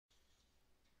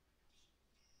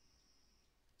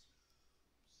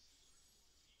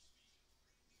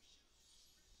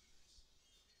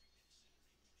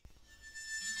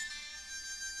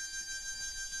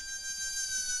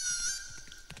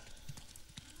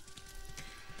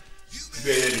You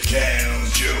better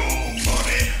count your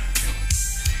money.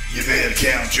 You better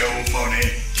count your money.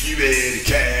 You better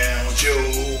count your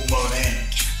money.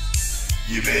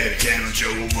 You better count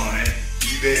your money.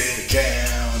 You better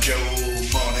count your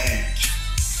money.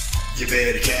 You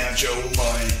better count your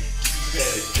money. You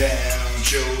better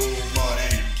count your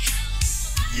money.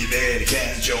 You better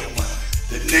count your money.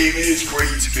 The name is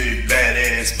Crazy Big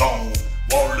Badass Bone.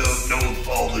 Wanted up north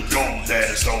for all the gold that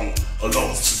I stole. Along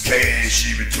with some cash,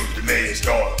 even took the man's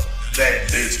daughter. That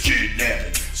bitch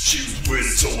kidnapping. She was with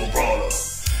it, so I brought her.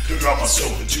 To got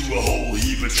myself into a whole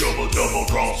heap of trouble, double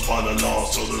crossed by the law,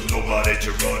 so there's nobody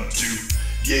to run to.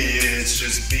 Yeah, it's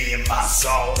just me and my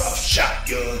sawed-off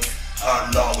shotgun.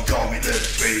 Outlaw would call me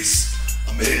Leatherface.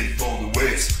 I'm heading for the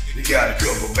west. They got a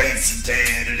couple banks in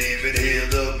town that ain't been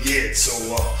held up yet, so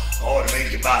I ought to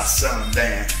make it by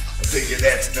sundown. I figure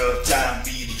that's enough time for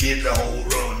me to get the whole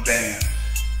rundown.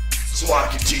 So I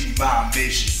continue my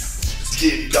mission. It's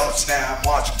getting dark now, I'm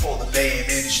watching for the damn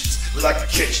engines. Like a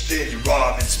catch, then you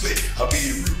rob and split. I'll be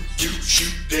the root, you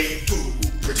shoot, damn fool.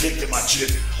 Protecting my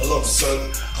chip. All of a sudden,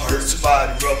 I heard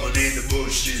somebody rumbling in the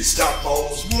bushes. Stop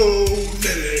balls, whoa,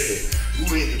 lady.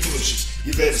 Who in the bushes?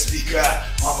 You better speak out.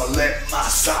 I'ma let my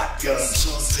shotgun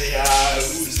son say,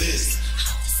 who is this?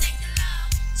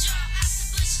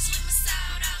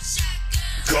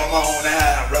 Come on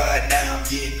out right now, I'm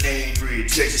getting angry.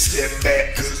 Take a step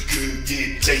back, cause it could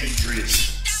get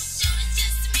dangerous.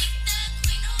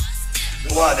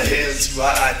 Now why the hell's you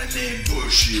hiding in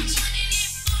bushes?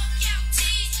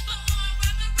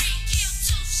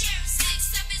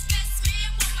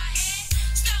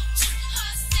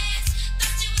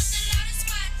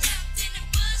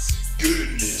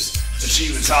 Goodness,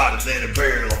 she was hotter than a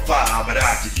barrel of fire, but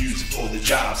I could use it for the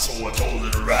job, so I told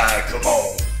her to ride, come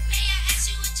on.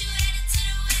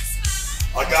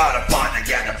 I got a partner,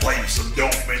 got a plan, so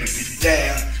don't make it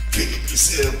down. Pick up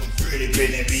yourself a pretty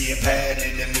penny, be a pad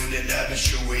in the mood, and I'll be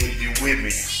sure if you're with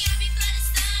me.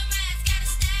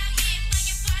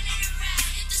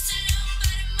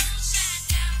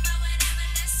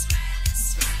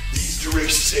 These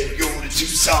directions say we're going to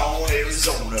Tucson,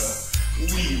 Arizona.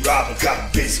 We rob a cotton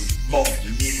pencil moment.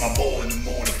 You meet my boy in the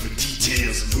morning for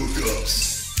details and hookups.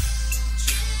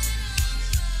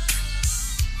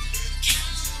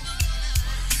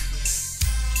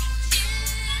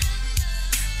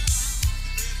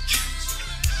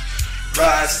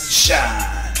 Rise and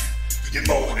shine. Good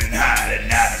morning, high at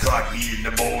 9 o'clock. Me and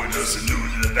the boy, the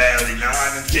salute in the Valley 9.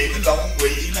 And came a long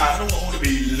way, and I don't want to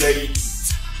be late.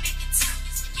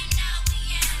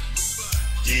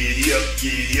 Giddy up,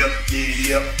 giddy up,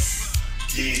 giddy up.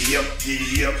 Giddy up,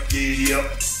 giddy up, giddy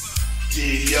up.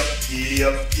 Giddy up, giddy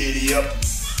up, giddy up.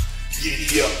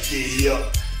 Giddy up, giddy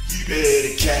up. You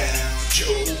better count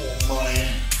your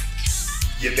money.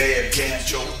 You better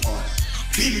count your money.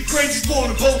 People crazy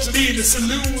morning folks are in the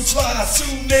saloon, so I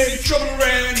assume there'll be trouble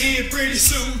around here pretty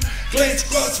soon. Glance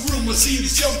across the room, I see the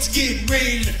shots getting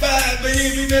ready to fight. But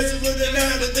if you messing with the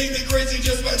night, I think they're crazy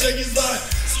just by checking his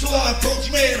life. So I approach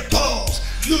man and pause.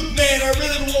 Look man, I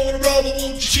really don't want to rob, but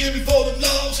won't you chill me for the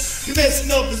laws? You're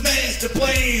messing up his master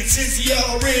plan. Since he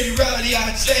already righty,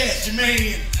 I just asked you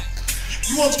man.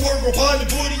 You want to work upon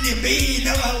the put in your bed?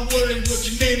 Now I don't worry what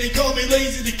your name, they call me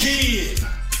Lazy the Kid.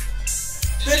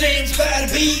 The name's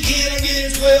Spider B, can I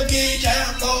get a 12 gauge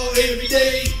outlaw every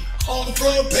day? On the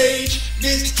front page,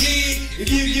 Mr. Kid, if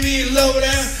you give me a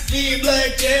lowdown, me and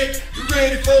Blackjack, we're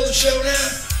ready for the showdown.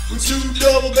 With two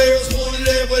double barrels pointed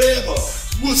at whatever,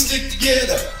 we'll stick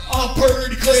together. I'm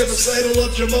pretty clever, saddle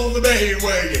up, jump on the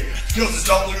bandwagon. Cause it's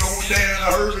all going down,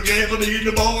 I heard the gambling in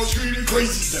the bar screaming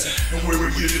crazy now. And when we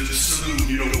get to the saloon,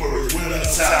 you know the words went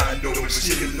outside the door,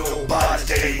 stealing nobody's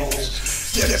tables.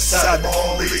 Step aside,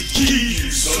 all the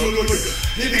keys, so look,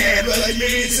 if you act like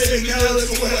me and say, now let's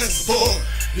go have some fun.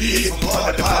 He's a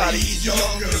party, he's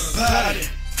younger party.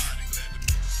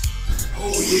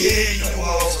 Oh yeah, you know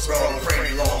I also brought a friend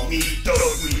along, me, thug,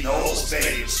 we know,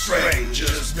 stay straight,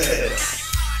 just better.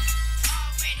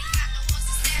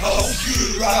 Oh,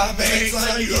 good rock bands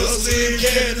like us and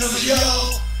cat none of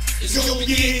y'all. It's gonna be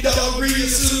getting dog real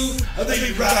soon. I think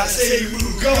we ride, say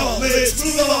move on, let's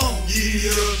move on. Giddy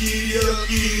up, giddy up,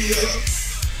 giddy up.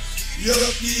 Giddy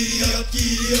up,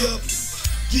 giddy up.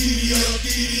 Giddy up,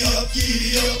 giddy up,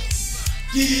 giddy up.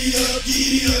 Giddy up,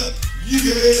 giddy up. You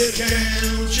better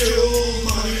count your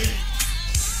money.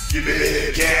 You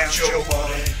better count your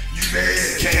money. You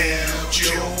better count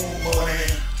your money.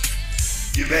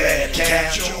 You better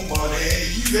count your money.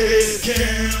 You better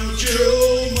count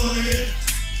your money.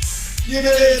 You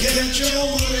better count your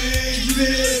money. You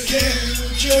better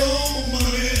count your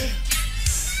money.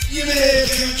 You better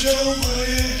count your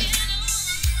money.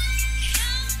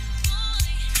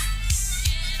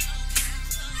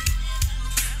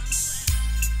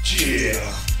 Yeah.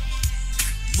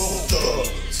 More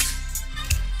thugs.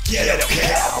 Ghetto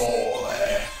cowboy.